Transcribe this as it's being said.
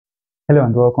Hello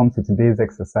and welcome to today's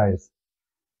exercise.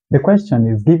 The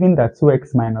question is, given that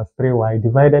 2x minus 3y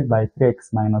divided by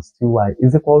 3x minus 2y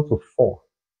is equal to 4,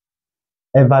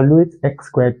 evaluate x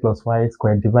squared plus y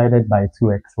squared divided by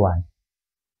 2xy.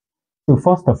 So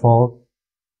first of all,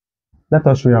 let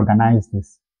us reorganize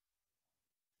this.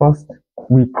 First,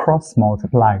 we cross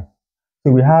multiply.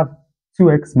 So we have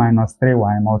 2x minus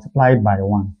 3y multiplied by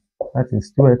 1. That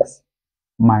is 2x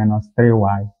minus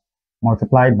 3y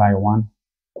multiplied by 1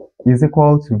 is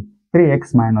equal to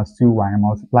 3x minus 2y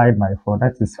multiplied by 4.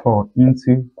 That is 4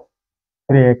 into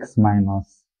 3x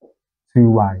minus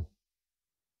 2y.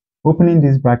 Opening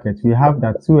this bracket, we have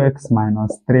that 2x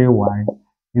minus 3y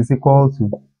is equal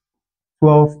to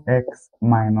 12x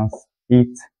minus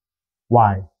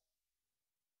 8y.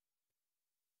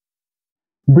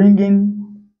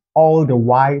 Bringing all the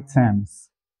y terms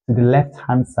to the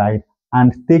left-hand side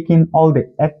and taking all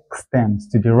the x terms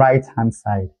to the right-hand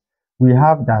side, we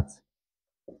have that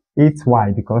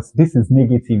 8y, because this is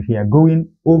negative here, going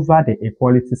over the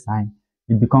equality sign,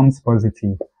 it becomes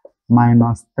positive,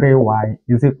 minus 3y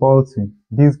is equal to,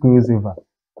 this goes over,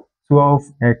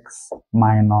 12x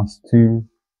minus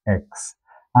 2x.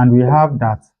 And we have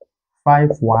that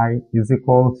 5y is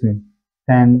equal to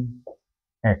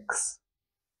 10x.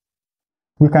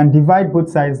 We can divide both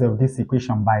sides of this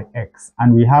equation by x,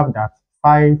 and we have that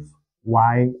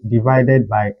 5y divided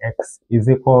by x is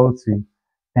equal to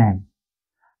 10.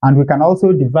 And we can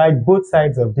also divide both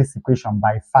sides of this equation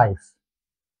by 5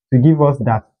 to give us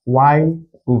that y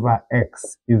over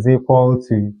x is equal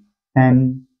to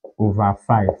 10 over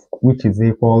 5, which is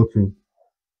equal to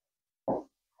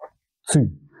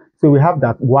 2. So we have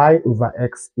that y over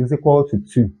x is equal to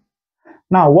 2.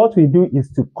 Now what we do is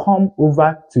to come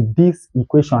over to this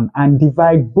equation and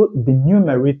divide both the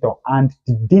numerator and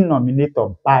the denominator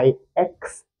by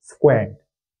x squared.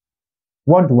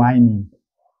 What do I mean?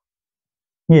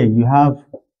 Here you have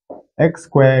x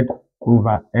squared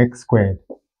over x squared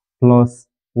plus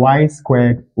y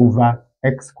squared over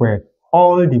x squared,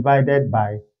 all divided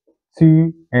by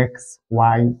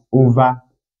 2xy over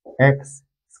x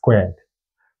squared.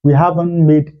 We haven't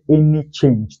made any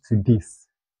change to this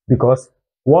because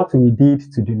what we did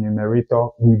to the numerator,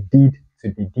 we did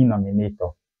to the denominator.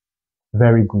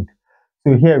 Very good.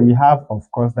 So here we have, of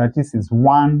course, that this is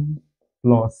 1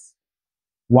 plus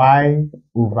y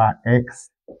over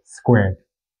x squared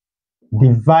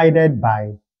divided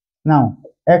by, now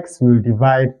x will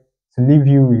divide to leave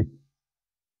you with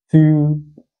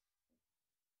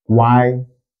 2y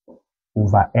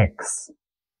over x.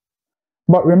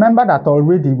 But remember that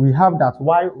already we have that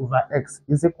y over x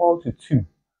is equal to 2.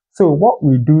 So what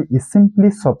we do is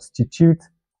simply substitute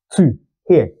 2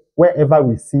 here wherever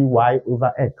we see y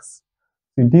over x.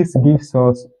 So this gives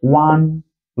us 1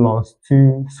 plus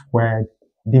 2 squared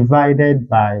divided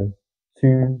by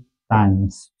 2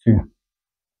 times 2.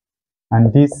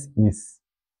 And this is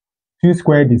 2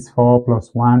 squared is 4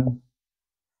 plus 1,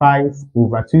 5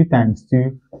 over 2 times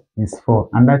 2 is 4.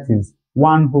 And that is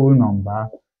 1 whole number,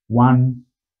 1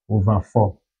 over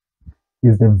 4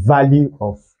 is the value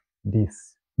of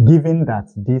this, given that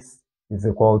this is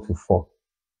equal to 4.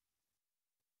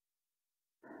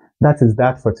 That is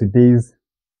that for today's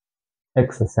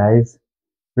exercise.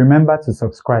 Remember to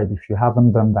subscribe if you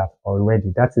haven't done that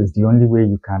already. That is the only way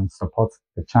you can support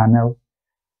the channel.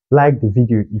 Like the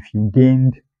video if you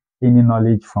gained any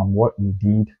knowledge from what we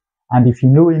did. And if you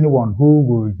know anyone who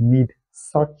would need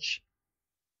such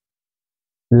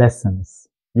lessons,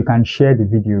 you can share the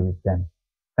video with them.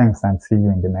 Thanks and see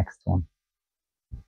you in the next one.